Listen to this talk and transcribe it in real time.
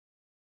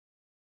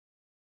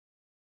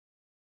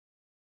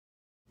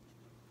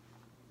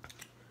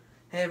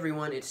Hey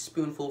everyone, it's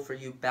Spoonful for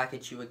you, back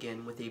at you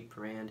again with a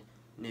brand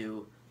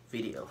new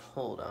video.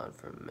 Hold on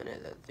for a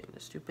minute, that thing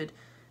is stupid.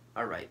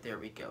 Alright, there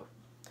we go.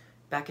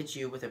 Back at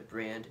you with a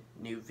brand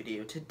new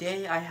video.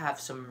 Today I have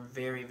some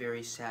very,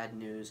 very sad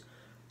news.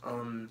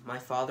 My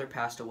father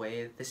passed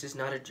away. This is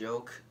not a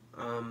joke.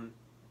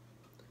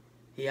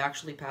 He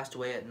actually passed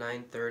away at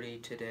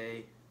 9:30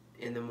 today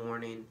in the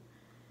morning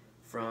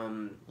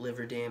from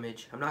liver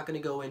damage. I'm not going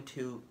to go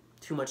into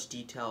too much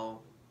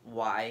detail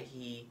why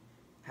he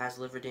has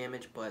liver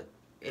damage, but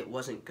it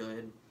wasn't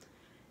good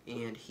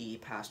and he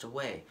passed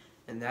away.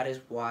 And that is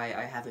why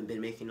I haven't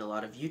been making a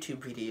lot of YouTube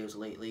videos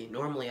lately.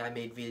 Normally I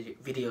made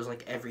videos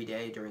like every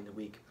day during the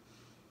week.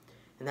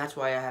 And that's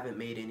why I haven't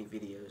made any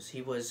videos.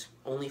 He was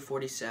only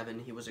 47.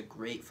 He was a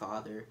great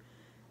father,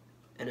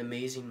 an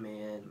amazing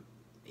man,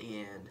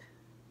 and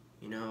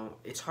you know,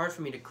 it's hard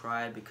for me to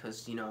cry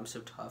because, you know, I'm so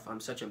tough. I'm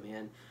such a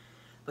man.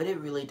 But it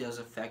really does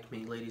affect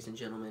me, ladies and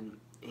gentlemen,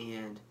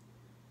 and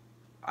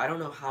I don't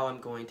know how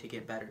I'm going to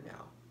get better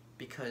now,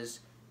 because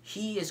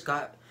he's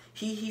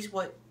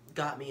what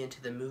got me into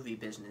the movie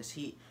business.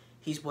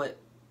 He's what,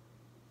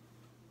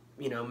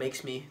 you know,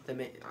 makes me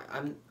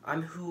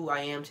I'm who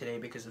I am today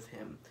because of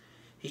him.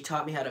 He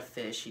taught me how to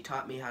fish. He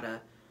taught me how to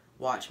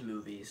watch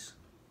movies.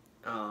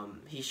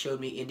 He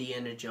showed me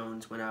Indiana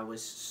Jones when I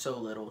was so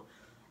little,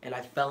 and I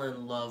fell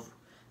in love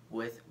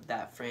with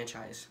that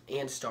franchise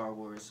and Star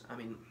Wars. I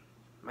mean,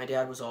 my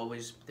dad was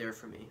always there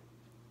for me.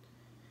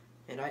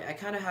 And I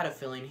kind of had a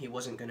feeling he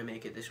wasn't going to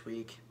make it this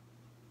week.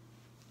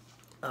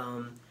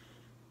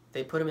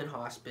 They put him in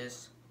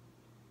hospice,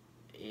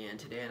 and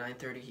today at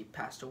 9:30 he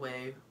passed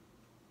away.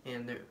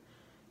 And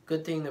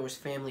good thing there was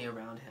family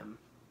around him.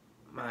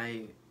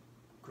 My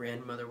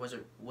grandmother was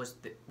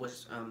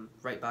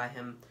right by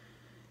him.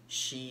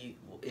 She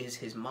is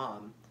his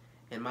mom,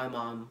 and my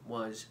mom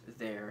was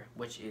there,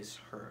 which is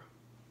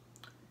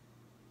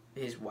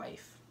his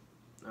wife.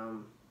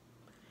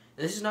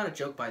 This is not a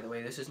joke, by the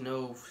way. This is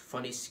no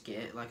funny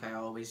skit like I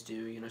always do.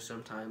 You know,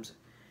 sometimes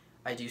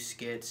I do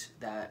skits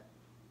that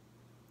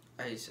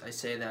I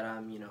say that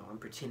I'm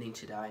pretending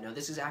to die. No,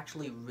 this is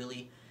actually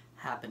really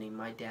happening.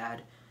 My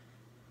dad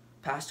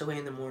passed away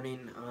in the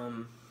morning.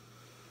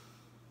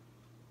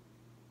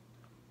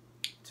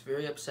 It's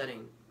very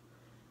upsetting.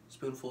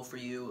 Spoonful for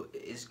you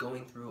is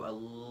going through a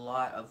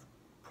lot of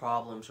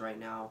problems right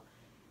now,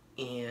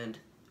 and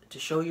to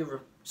show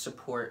your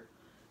support,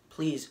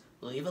 please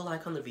leave a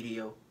like on the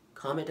video,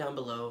 comment down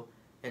below,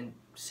 and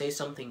say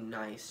something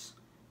nice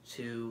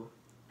to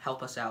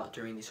help us out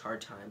during these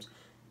hard times.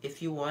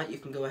 If you want, you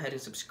can go ahead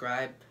and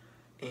subscribe,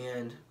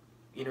 and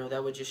you know,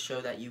 that would just show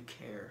that you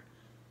care.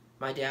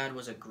 My dad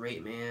was a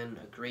great man,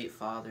 a great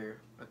father,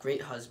 a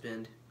great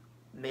husband.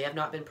 May have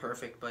not been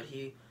perfect, but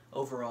he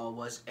overall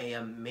was an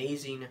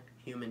amazing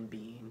human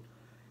being.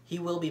 He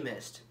will be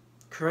missed.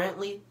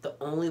 Currently, the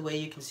only way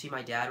you can see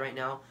my dad right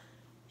now,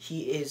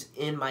 he is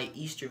in my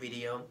Easter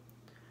video.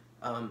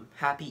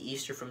 Happy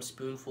Easter from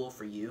Spoonful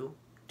for you,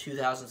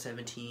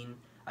 2017.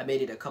 I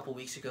made it a couple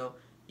weeks ago.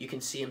 You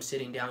can see him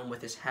sitting down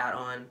with his hat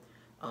on,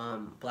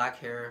 black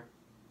hair.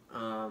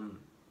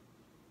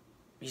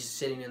 He's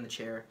sitting in the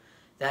chair.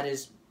 That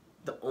is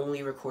the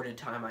only recorded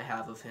time I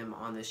have of him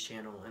on this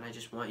channel, and I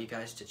just want you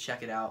guys to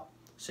check it out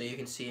so you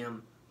can see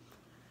him.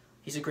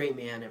 He's a great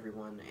man,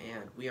 everyone,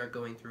 and we are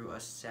going through a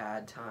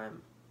sad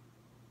time.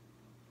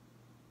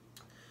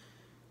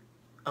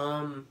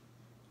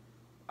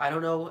 I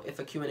don't know if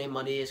a Q&A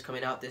Monday is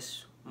coming out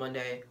this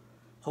Monday.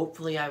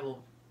 Hopefully I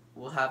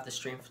will have the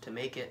strength to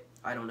make it.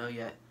 I don't know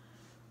yet.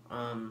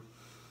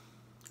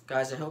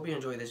 Guys, I hope you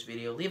enjoy this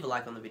video. Leave a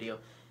like on the video.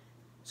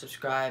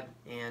 Subscribe,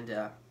 and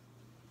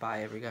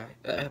bye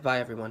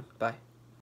everyone. Bye.